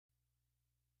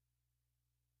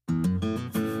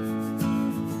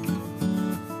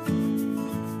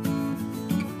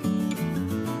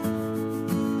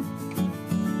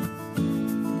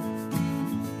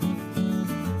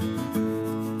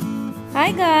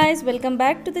Hi guys, welcome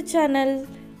back to the channel.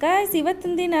 Guys,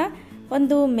 ಇವತ್ತಿನ ದಿನ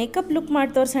ಒಂದು ಮೇಕಪ್ ಲುಕ್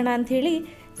ಮಾಡಿ ತೋರಿಸೋಣ ಅಂಥೇಳಿ.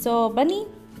 ಸೊ ಬನ್ನಿ,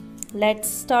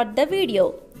 ಲೆಟ್ಸ್ ಸ್ಟಾರ್ಟ್ ದ ವಿಡಿಯೋ.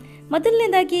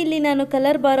 ಮೊದಲನೇದಾಗಿ ಇಲ್ಲಿ ನಾನು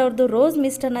ಕಲರ್ಬಾರ್ ಅವ್ರದ್ದು ರೋಸ್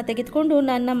ಮಿಸ್ಟನ್ನು ತೆಗೆದುಕೊಂಡು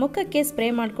ನನ್ನ ಮುಖಕ್ಕೆ ಸ್ಪ್ರೇ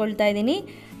ಮಾಡ್ಕೊಳ್ತಾ ಇದ್ದೀನಿ.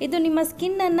 ಇದು ನಿಮ್ಮ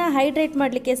ಸ್ಕಿನ್ನನ್ನು ಹೈಡ್ರೇಟ್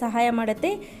ಮಾಡಲಿಕ್ಕೆ ಸಹಾಯ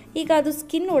ಮಾಡುತ್ತೆ. ಈಗ ಅದು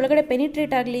ಸ್ಕಿನ್ ಒಳಗಡೆ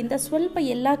ಪೆನಿಟ್ರೇಟ್ ಆಗಲಿ ಅಂತ ಸ್ವಲ್ಪ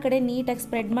ಎಲ್ಲ ಕಡೆ ನೀಟಾಗಿ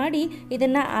ಸ್ಪ್ರೆಡ್ ಮಾಡಿ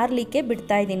ಇದನ್ನು ಆರಲಿಕ್ಕೆ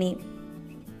ಬಿಡ್ತಾ ಇದ್ದೀನಿ.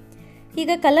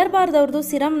 ಈಗ ಕಲರ್ಬಾರ್ದವ್ರದ್ದು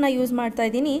ಸಿರಮ್ನ ಯೂಸ್ ಮಾಡ್ತಾ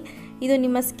ಇದ್ದೀನಿ. ಇದು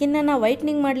ನಿಮ್ಮ ಸ್ಕಿನ್ನನ್ನು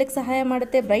ವೈಟ್ನಿಂಗ್ ಮಾಡಲಿಕ್ಕೆ ಸಹಾಯ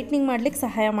ಮಾಡುತ್ತೆ, ಬ್ರೈಟ್ನಿಂಗ್ ಮಾಡಲಿಕ್ಕೆ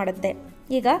ಸಹಾಯ ಮಾಡುತ್ತೆ.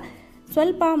 ಈಗ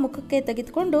ಸ್ವಲ್ಪ ಮುಖಕ್ಕೆ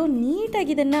ತೆಗೆದುಕೊಂಡು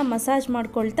ನೀಟಾಗಿ ಇದನ್ನು ಮಸಾಜ್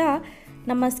ಮಾಡ್ಕೊಳ್ತಾ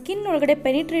ನಮ್ಮ ಸ್ಕಿನ್ ಒಳಗಡೆ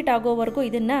ಪೆನಿಟ್ರೇಟ್ ಆಗೋವರೆಗೂ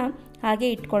ಇದನ್ನು ಹಾಗೆ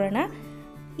ಇಟ್ಕೊಳ್ಳೋಣ.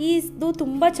 ಇದು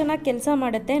ತುಂಬ ಚೆನ್ನಾಗಿ ಕೆಲಸ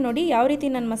ಮಾಡುತ್ತೆ. ನೋಡಿ ಯಾವ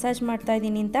ರೀತಿ ನಾನು ಮಸಾಜ್ ಮಾಡ್ತಾ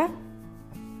ಇದ್ದೀನಿ ಅಂತ.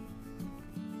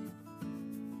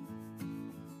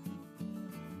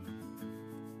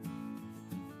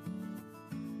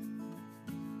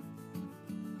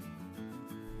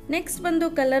 ನೆಕ್ಸ್ಟ್ ಬಂದು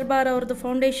ಕಲರ್ಬಾರ್ ಅವ್ರದ್ದು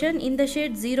ಫೌಂಡೇಶನ್ ಇನ್ ದ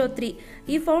ಶೇಡ್ 03.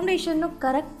 ಈ ಫೌಂಡೇಶನ್ನು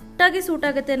ಕರೆಕ್ಟಾಗಿ ಸೂಟ್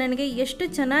ಆಗುತ್ತೆ ನನಗೆ. ಎಷ್ಟು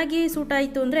ಚೆನ್ನಾಗಿ ಸೂಟ್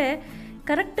ಆಯಿತು ಅಂದರೆ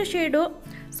ಕರೆಕ್ಟ್ ಶೇಡು.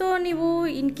 ಸೊ ನೀವು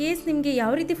ಇನ್ ಕೇಸ್ ನಿಮಗೆ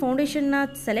ಯಾವ ರೀತಿ ಫೌಂಡೇಶನ್ನ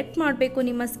ಸೆಲೆಕ್ಟ್ ಮಾಡಬೇಕು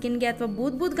ನಿಮ್ಮ ಸ್ಕಿನ್ಗೆ, ಅಥವಾ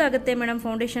ಬೂದ್ಗಾಗುತ್ತೆ ಮೇಡಮ್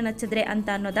ಫೌಂಡೇಶನ್ ಹಚ್ಚಿದ್ರೆ ಅಂತ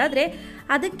ಅನ್ನೋದಾದರೆ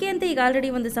ಅದಕ್ಕೆ ಅಂತ ಈಗ ಆಲ್ರೆಡಿ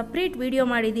ಒಂದು ಸಪ್ರೇಟ್ ವಿಡಿಯೋ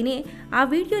ಮಾಡಿದ್ದೀನಿ. ಆ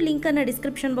ವಿಡಿಯೋ ಲಿಂಕನ್ನು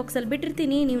ಡಿಸ್ಕ್ರಿಪ್ಷನ್ ಬಾಕ್ಸಲ್ಲಿ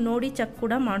ಬಿಟ್ಟಿರ್ತೀನಿ, ನೀವು ನೋಡಿ ಚೆಕ್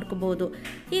ಕೂಡ ಮಾಡ್ಕೋಬೋದು.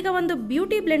 ಈಗ ಒಂದು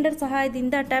ಬ್ಯೂಟಿ ಬ್ಲೆಂಡರ್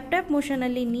ಸಹಾಯದಿಂದ ಟ್ಯಾಪ್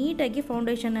ಮೋಷನಲ್ಲಿ ನೀಟಾಗಿ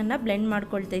ಫೌಂಡೇಶನನ್ನು ಬ್ಲೆಂಡ್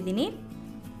ಮಾಡ್ಕೊಳ್ತಾ ಇದ್ದೀನಿ.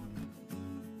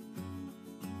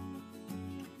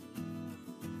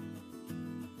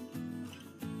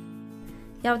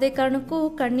 ಯಾವುದೇ ಕಾರಣಕ್ಕೂ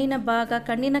ಕಣ್ಣಿನ ಭಾಗ,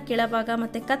 ಕಣ್ಣಿನ ಕೆಳಭಾಗ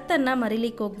ಮತ್ತು ಕತ್ತನ್ನು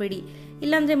ಮರಿಲಿಕ್ಕೆ ಹೋಗಬೇಡಿ.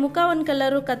 ಇಲ್ಲಾಂದರೆ ಮುಖ ಒಂದು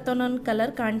ಕಲರು, ಕತ್ತೊಂದೊಂದು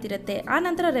ಕಲರ್ ಕಾಣ್ತಿರುತ್ತೆ.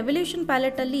 ಆನಂತರ ರೆವಲ್ಯೂಷನ್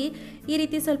ಪ್ಯಾಲೆಟಲ್ಲಿ ಈ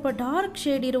ರೀತಿ ಸ್ವಲ್ಪ ಡಾರ್ಕ್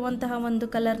ಶೇಡ್ ಇರುವಂತಹ ಒಂದು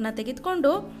ಕಲರ್ನ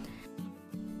ತೆಗೆದುಕೊಂಡು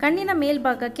ಕಣ್ಣಿನ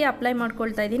ಮೇಲ್ಭಾಗಕ್ಕೆ ಅಪ್ಲೈ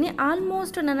ಮಾಡ್ಕೊಳ್ತಾ ಇದ್ದೀನಿ.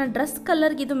 ಆಲ್ಮೋಸ್ಟ್ ನನ್ನ ಡ್ರೆಸ್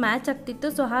ಕಲರ್ಗೆ ಇದು ಮ್ಯಾಚ್ ಆಗ್ತಿತ್ತು.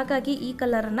 ಸೊ ಹಾಗಾಗಿ ಈ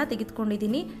ಕಲರನ್ನು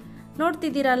ತೆಗೆದುಕೊಂಡಿದ್ದೀನಿ.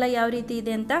 ನೋಡ್ತಿದ್ದೀರಲ್ಲ ಯಾವ ರೀತಿ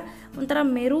ಇದೆ ಅಂತ. ಒಂಥರ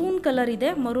ಮೆರೂನ್ ಕಲರ್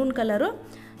ಇದೆ, ಮರೂನ್ ಕಲರು.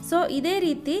 ಸೊ ಇದೇ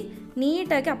ರೀತಿ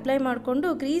ನೀಟಾಗಿ ಅಪ್ಲೈ ಮಾಡಿಕೊಂಡು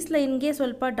ಕ್ರೀಸ್ ಲೈನ್ಗೆ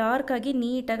ಸ್ವಲ್ಪ ಡಾರ್ಕಾಗಿ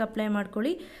ನೀಟಾಗಿ ಅಪ್ಲೈ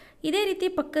ಮಾಡ್ಕೊಳ್ಳಿ. ಇದೇ ರೀತಿ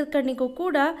ಪಕ್ಕದ ಕಣ್ಣಿಗೂ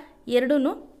ಕೂಡ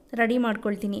ಎರಡೂ ರೆಡಿ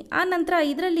ಮಾಡ್ಕೊಳ್ತೀನಿ. ಆ ನಂತರ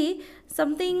ಇದರಲ್ಲಿ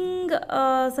ಸಮಥಿಂಗ್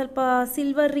ಸ್ವಲ್ಪ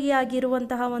ಸಿಲ್ವರಿ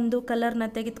ಆಗಿರುವಂತಹ ಒಂದು ಕಲರ್ನ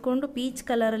ತೆಗೆದುಕೊಂಡು ಪೀಚ್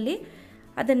ಕಲರಲ್ಲಿ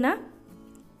ಅದನ್ನು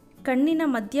ಕಣ್ಣಿನ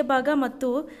ಮಧ್ಯಭಾಗ ಮತ್ತು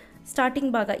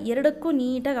ಸ್ಟಾರ್ಟಿಂಗ್ ಭಾಗ ಎರಡಕ್ಕೂ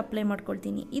ನೀಟಾಗಿ ಅಪ್ಲೈ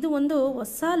ಮಾಡ್ಕೊಳ್ತೀನಿ. ಇದು ಒಂದು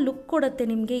ಹೊಸ ಲುಕ್ ಕೊಡುತ್ತೆ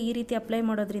ನಿಮಗೆ ಈ ರೀತಿ ಅಪ್ಲೈ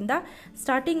ಮಾಡೋದ್ರಿಂದ.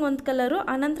 ಸ್ಟಾರ್ಟಿಂಗ್ ಒಂದು ಕಲರು,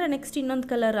 ಆನಂತರ ನೆಕ್ಸ್ಟ್ ಇನ್ನೊಂದು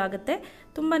ಕಲರ್ ಆಗುತ್ತೆ.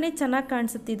 ತುಂಬಾ ಚೆನ್ನಾಗಿ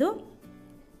ಕಾಣಿಸುತ್ತಿದ್ದು.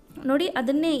 ನೋಡಿ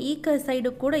ಅದನ್ನೇ ಈ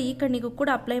ಸೈಡು ಕೂಡ, ಈ ಕಣ್ಣಿಗೂ ಕೂಡ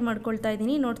ಅಪ್ಲೈ ಮಾಡ್ಕೊಳ್ತಾ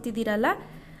ಇದ್ದೀನಿ. ನೋಡ್ತಿದ್ದೀರಲ್ಲ.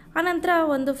 ಆನಂತರ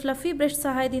ಒಂದು ಫ್ಲಫಿ ಬ್ರಷ್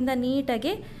ಸಹಾಯದಿಂದ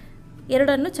ನೀಟಾಗಿ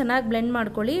ಎರಡನ್ನು ಚೆನ್ನಾಗಿ ಬ್ಲೆಂಡ್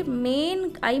ಮಾಡ್ಕೊಳ್ಳಿ. ಮೇನ್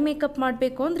ಐ ಮೇಕಪ್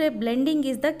ಮಾಡಬೇಕು ಅಂದರೆ blending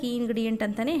is the key ingredient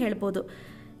ಅಂತಲೇ ಹೇಳ್ಬೋದು.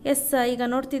 ಎಸ್, ಈಗ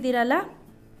ನೋಡ್ತಿದ್ದೀರಲ್ಲ.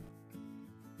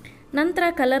 ನಂತರ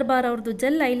ಕಲರ್ಬಾರ್ ಅವ್ರದ್ದು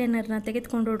ಜೆಲ್ ಐಲೈನರ್ನ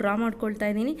ತೆಗೆದುಕೊಂಡು ಡ್ರಾ ಮಾಡ್ಕೊಳ್ತಾ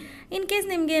ಇದ್ದೀನಿ. ಇನ್ ಕೇಸ್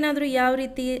ನಿಮಗೆ ಏನಾದರೂ ಯಾವ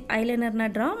ರೀತಿ ಐಲೈನರ್ನ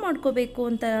ಡ್ರಾ ಮಾಡ್ಕೋಬೇಕು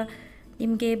ಅಂತ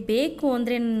ನಿಮಗೆ ಬೇಕು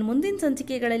ಅಂದರೆ ಮುಂದಿನ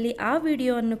ಸಂಚಿಕೆಗಳಲ್ಲಿ ಆ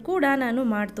ವಿಡಿಯೋವನ್ನು ಕೂಡ ನಾನು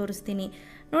ಮಾಡಿ ತೋರಿಸ್ತೀನಿ.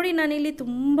 ನೋಡಿ ನಾನಿಲ್ಲಿ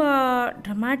ತುಂಬ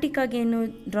ಡ್ರಮ್ಯಾಟಿಕ್ಕಾಗಿ ಏನು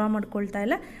ಡ್ರಾ ಮಾಡ್ಕೊಳ್ತಾ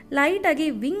ಇಲ್ಲ, ಲೈಟಾಗಿ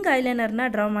ವಿಂಗ್ ಐಲೈನರ್ನ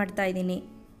ಡ್ರಾ ಮಾಡ್ತಾ ಇದ್ದೀನಿ.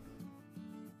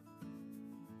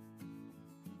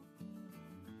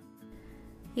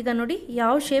 ಈಗ ನೋಡಿ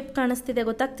ಯಾವ ಶೇಪ್ ಕಾಣಿಸ್ತಿದೆ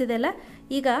ಗೊತ್ತಾಗ್ತಿದೆ ಅಲ್ಲ.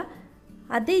 ಈಗ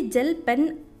ಅದೇ ಜೆಲ್ ಪೆನ್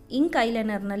ಇಂಕ್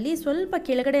ಐಲೈನರ್ನಲ್ಲಿ ಸ್ವಲ್ಪ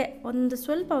ಕೆಳಗಡೆ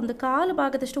ಒಂದು ಕಾಲು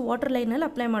ಭಾಗದಷ್ಟು ವಾಟರ್ ಲೈನಲ್ಲಿ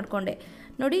ಅಪ್ಲೈ ಮಾಡಿಕೊಂಡೆ.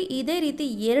 ನೋಡಿ ಇದೇ ರೀತಿ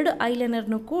ಎರಡು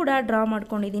ಐಲೈನರ್ನು ಕೂಡ ಡ್ರಾ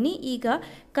ಮಾಡ್ಕೊಂಡಿದ್ದೀನಿ. ಈಗ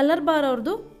ಕಲರ್ಬಾರ್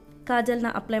ಅವ್ರದ್ದು ಕಾಜಲ್ನ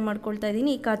ಅಪ್ಲೈ ಮಾಡ್ಕೊಳ್ತಾ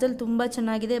ಇದ್ದೀನಿ. ಈ ಕಾಜಲ್ ತುಂಬ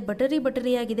ಚೆನ್ನಾಗಿದೆ,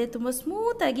 ಬಟರಿಯಾಗಿದೆ, ತುಂಬ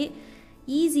ಸ್ಮೂತಾಗಿ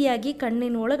ಈಸಿಯಾಗಿ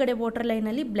ಕಣ್ಣಿನ ಒಳಗಡೆ ವಾಟರ್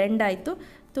ಲೈನಲ್ಲಿ ಬ್ಲೆಂಡ್ ಆಯಿತು.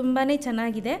 ತುಂಬಾ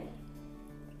ಚೆನ್ನಾಗಿದೆ.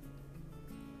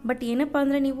 ಬಟ್ ಏನಪ್ಪ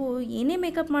ಅಂದರೆ ನೀವು ಏನೇ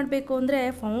ಮೇಕಪ್ ಮಾಡಬೇಕು ಅಂದರೆ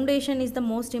foundation is the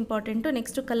most important.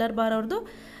 Next ಕಲರ್ಬಾರ್ ಅವ್ರದ್ದು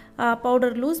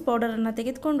ಪೌಡರ್, ಲೂಸ್ ಪೌಡರನ್ನು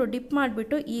ತೆಗೆದುಕೊಂಡು ಡಿಪ್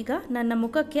ಮಾಡಿಬಿಟ್ಟು ಈಗ ನನ್ನ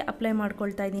ಮುಖಕ್ಕೆ ಅಪ್ಲೈ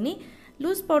ಮಾಡ್ಕೊಳ್ತಾ ಇದ್ದೀನಿ.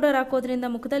 ಲೂಸ್ ಪೌಡರ್ ಹಾಕೋದ್ರಿಂದ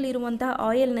ಮುಖದಲ್ಲಿರುವಂತಹ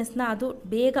ಆಯಿಲ್ನೆಸ್ನ ಅದು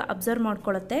ಬೇಗ ಅಬ್ಸರ್ವ್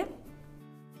ಮಾಡ್ಕೊಳ್ಳುತ್ತೆ.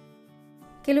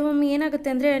 ಕೆಲವೊಮ್ಮೆ ಏನಾಗುತ್ತೆ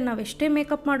ಅಂದರೆ ನಾವೆಷ್ಟೇ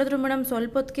ಮೇಕಪ್ ಮಾಡಿದ್ರು ಮೇಡಮ್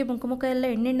ಸ್ವಲ್ಪ ಹೊತ್ತಿಗೆ ಮುಖ ಎಲ್ಲ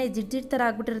ಎಣ್ಣೆ ಜಿಡ್ಜಿಡ್ ಥರ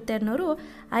ಆಗಿಬಿಟ್ಟಿರುತ್ತೆ ಅನ್ನೋರು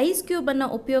ಐಸ್ ಕ್ಯೂಬನ್ನು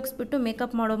ಉಪಯೋಗಿಸ್ಬಿಟ್ಟು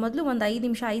ಮೇಕಪ್ ಮಾಡೋ ಮೊದಲು ಒಂದು 5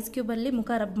 ನಿಮಿಷ ಐಸ್ ಕ್ಯೂಬಲ್ಲಿ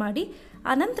ಮುಖ ರಬ್ ಮಾಡಿ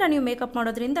ಆನಂತರ ನೀವು ಮೇಕಪ್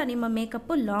ಮಾಡೋದ್ರಿಂದ ನಿಮ್ಮ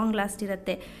ಮೇಕಪ್ಪು ಲಾಂಗ್ ಲಾಸ್ಟ್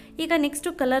ಇರುತ್ತೆ. ಈಗ ನೆಕ್ಸ್ಟು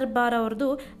ಕಲರ್ಬಾರ್ ಅವ್ರದ್ದು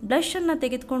ಬ್ಲಷನ್ನು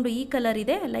ತೆಗೆದುಕೊಂಡು ಈ ಕಲರ್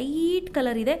ಇದೆ, ಲೈಟ್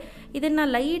ಕಲರ್ ಇದೆ, ಇದನ್ನು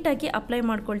ಲೈಟಾಗಿ ಅಪ್ಲೈ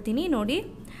ಮಾಡ್ಕೊಳ್ತೀನಿ. ನೋಡಿ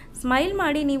ಸ್ಮೈಲ್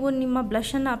ಮಾಡಿ ನೀವು ನಿಮ್ಮ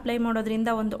ಬ್ಲಷನ್ನು ಅಪ್ಲೈ ಮಾಡೋದ್ರಿಂದ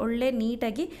ಒಂದು ಒಳ್ಳೆ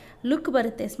ನೀಟಾಗಿ ಲುಕ್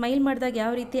ಬರುತ್ತೆ. ಸ್ಮೈಲ್ ಮಾಡಿದಾಗ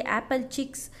ಯಾವ ರೀತಿ ಆ್ಯಪಲ್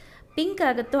ಚಿಕ್ಸ್ ಪಿಂಕ್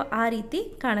ಆಗುತ್ತೋ ಆ ರೀತಿ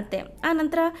ಕಾಣುತ್ತೆ.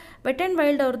 ಆನಂತರ ವೆಟ್ ಆ್ಯಂಡ್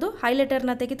ವೈಲ್ಡ್ ಅವ್ರದ್ದು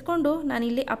ಹೈಲೈಟರ್ನ ತೆಗೆದುಕೊಂಡು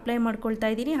ನಾನಿಲ್ಲಿ ಅಪ್ಲೈ ಮಾಡ್ಕೊಳ್ತಾ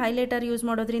ಇದ್ದೀನಿ. ಹೈಲೈಟರ್ ಯೂಸ್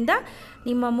ಮಾಡೋದ್ರಿಂದ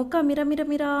ನಿಮ್ಮ ಮುಖ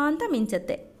ಮಿರ ಅಂತ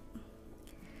ಮಿಂಚುತ್ತೆ.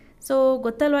 ಸೊ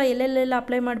ಗೊತ್ತಲ್ವಾ ಎಲ್ಲೆಲ್ಲೆಲ್ಲ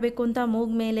ಅಪ್ಲೈ ಮಾಡಬೇಕು ಅಂತ.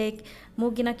 ಮೂಗು ಮೇಲೆ,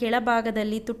 ಮೂಗಿನ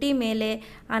ಕೆಳಭಾಗದಲ್ಲಿ, ತುಟಿ ಮೇಲೆ,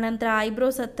 ಆನಂತರ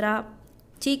ಐಬ್ರೋಸ್ ಹತ್ರ,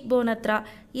 ಚೀಕ್ ಬೋನ್ ಹತ್ರ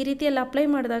ಈ ರೀತಿಯೆಲ್ಲ ಅಪ್ಲೈ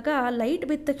ಮಾಡಿದಾಗ ಲೈಟ್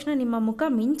ಬಿದ್ದ ತಕ್ಷಣ ನಿಮ್ಮ ಮುಖ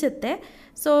ಮಿಂಚುತ್ತೆ.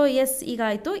 ಸೊ ಎಸ್, ಈಗ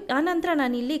ಆಯಿತು. ಆನಂತರ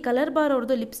ನಾನಿಲ್ಲಿ ಕಲರ್ಬಾರ್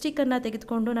ಅವ್ರದ್ದು ಲಿಪ್ಸ್ಟಿಕ್ಕನ್ನು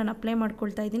ತೆಗೆದುಕೊಂಡು ನಾನು ಅಪ್ಲೈ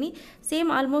ಮಾಡ್ಕೊಳ್ತಾ ಇದ್ದೀನಿ.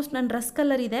 ಸೇಮ್ ಆಲ್ಮೋಸ್ಟ್ ನನ್ನ ಡ್ರೆಸ್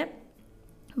ಕಲರ್ ಇದೆ,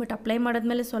 ಬಟ್ ಅಪ್ಲೈ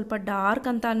ಮಾಡಿದ್ಮೇಲೆ ಸ್ವಲ್ಪ ಡಾರ್ಕ್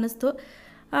ಅಂತ ಅನ್ನಿಸ್ತು.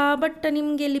 ಬಟ್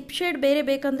ನಿಮಗೆ ಲಿಪ್ ಶೇಡ್ ಬೇರೆ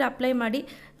ಬೇಕಂದರೆ ಅಪ್ಲೈ ಮಾಡಿ.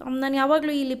 ನಾನು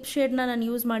ಯಾವಾಗಲೂ ಈ ಲಿಪ್ ಶೇಡ್ನ ನಾನು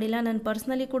ಯೂಸ್ ಮಾಡಿಲ್ಲ. ನಾನು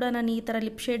ಪರ್ಸ್ನಲಿ ಕೂಡ ನಾನು ಈ ಥರ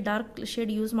lip shade dark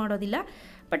shade use ಮಾಡೋದಿಲ್ಲ,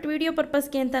 ಬಟ್ ವಿಡಿಯೋ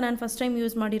ಪರ್ಪಸ್ಗೆ ಅಂತ ನಾನು ಫಸ್ಟ್ ಟೈಮ್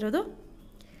ಯೂಸ್ ಮಾಡಿರೋದು.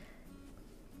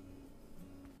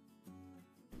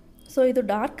 ಸೊ ಇದು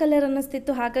ಡಾರ್ಕ್ ಕಲರ್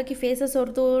ಅನ್ನಿಸ್ತಿತ್ತು, ಹಾಗಾಗಿ ಫೇಸಸ್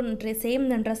ಅವ್ರದ್ದು ಸೇಮ್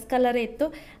ನನ್ನ ಡ್ರೆಸ್ ಕಲರೇ ಇತ್ತು.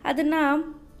 ಅದನ್ನು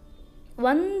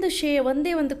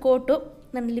ಒಂದೇ ಒಂದು ಕೋಟು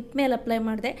ನನ್ನ ಲಿಪ್ ಮೇಲೆ ಅಪ್ಲೈ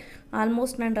ಮಾಡಿದೆ.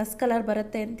 ಆಲ್ಮೋಸ್ಟ್ ನನ್ನ ಡ್ರೆಸ್ ಕಲರ್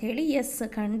ಬರುತ್ತೆ ಅಂಥೇಳಿ. ಎಸ್,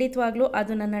 ಖಂಡಿತವಾಗ್ಲೂ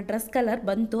ಅದು ನನ್ನ ಡ್ರೆಸ್ ಕಲರ್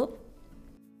ಬಂತು.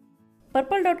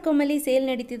 Purplle.com ಸೇಲ್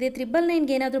ನಡೀತಿದೆ.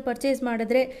 999ಗೆ ಏನಾದರೂ ಪರ್ಚೇಸ್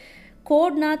ಮಾಡಿದ್ರೆ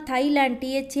ಕೋಡ್ನ ಥೈಲ್ಯಾಂಡ್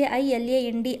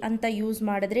THAILAND ಅಂತ ಯೂಸ್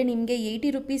ಮಾಡಿದ್ರೆ ನಿಮಗೆ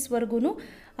 80 ರೂಪೀಸ್ವರೆಗೂ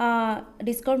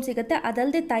ಡಿಸ್ಕೌಂಟ್ ಸಿಗುತ್ತೆ.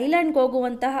 ಅದಲ್ಲದೆ ಥೈಲ್ಯಾಂಡ್ಗೆ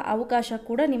ಹೋಗುವಂತಹ ಅವಕಾಶ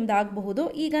ಕೂಡ ನಿಮ್ದಾಗಬಹುದು.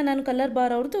 ಈಗ ನಾನು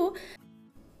ಕಲರ್ಬಾರ್ ಅವ್ರದ್ದು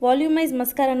ವಾಲ್ಯೂಮೈಸ್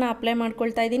ಮಸ್ಕಾರನ್ನು ಅಪ್ಲೈ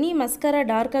ಮಾಡ್ಕೊಳ್ತಾ ಇದ್ದೀನಿ. ಮಸ್ಕಾರ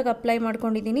ಡಾರ್ಕಾಗಿ ಅಪ್ಲೈ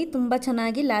ಮಾಡ್ಕೊಂಡಿದ್ದೀನಿ, ತುಂಬ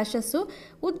ಚೆನ್ನಾಗಿ ಲ್ಯಾಶಸ್ಸು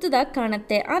ಉದ್ದದಾಗಿ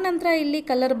ಕಾಣುತ್ತೆ. ಆನಂತರ ಇಲ್ಲಿ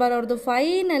ಕಲರ್ಬಾರ್ ಅವ್ರದ್ದು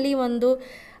ಫೈನಲಿ ಒಂದು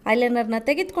ಐಲೈನರ್ನ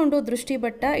ತೆಗೆದುಕೊಂಡು ದೃಷ್ಟಿ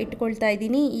ಬಟ್ಟ ಇಟ್ಕೊಳ್ತಾ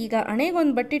ಇದ್ದೀನಿ. ಈಗ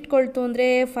ಹಣೆಗೊಂದು ಬಟ್ಟೆ ಇಟ್ಕೊಳ್ತು ಅಂದರೆ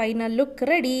final look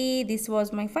ready. This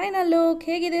was my final look.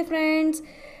 ಹೇಗಿದೆ ಫ್ರೆಂಡ್ಸ್?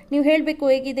 ನೀವು ಹೇಳಬೇಕು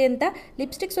ಹೇಗಿದೆ ಅಂತ.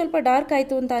 ಲಿಪ್ಸ್ಟಿಕ್ ಸ್ವಲ್ಪ ಡಾರ್ಕ್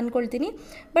ಆಯಿತು ಅಂತ ಅಂದ್ಕೊಳ್ತೀನಿ,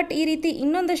 ಬಟ್ ಈ ರೀತಿ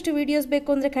ಇನ್ನೊಂದಷ್ಟು ವೀಡಿಯೋಸ್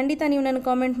ಬೇಕು ಅಂದರೆ ಖಂಡಿತ ನೀವು ನನಗೆ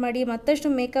ಕಾಮೆಂಟ್ ಮಾಡಿ,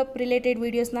 ಮತ್ತಷ್ಟು ಮೇಕಪ್ ರಿಲೇಟೆಡ್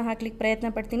ವೀಡಿಯೋಸ್ನ ಹಾಕ್ಲಿಕ್ಕೆ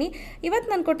ಪ್ರಯತ್ನ ಪಡ್ತೀನಿ. ಇವತ್ತು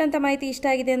ನಾನು ಕೊಟ್ಟಂಥ ಮಾಹಿತಿ ಇಷ್ಟ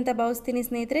ಆಗಿದೆ ಅಂತ ಭಾವಿಸ್ತೀನಿ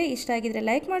ಸ್ನೇಹಿತರೆ. ಇಷ್ಟ ಆಗಿದ್ರೆ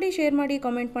ಲೈಕ್ ಮಾಡಿ, ಶೇರ್ ಮಾಡಿ,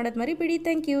 ಕಾಮೆಂಟ್ ಮಾಡೋದು ಮರಿಬೇಡಿ.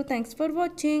 Thanks for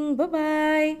watching.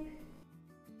 ಬಾಯ್.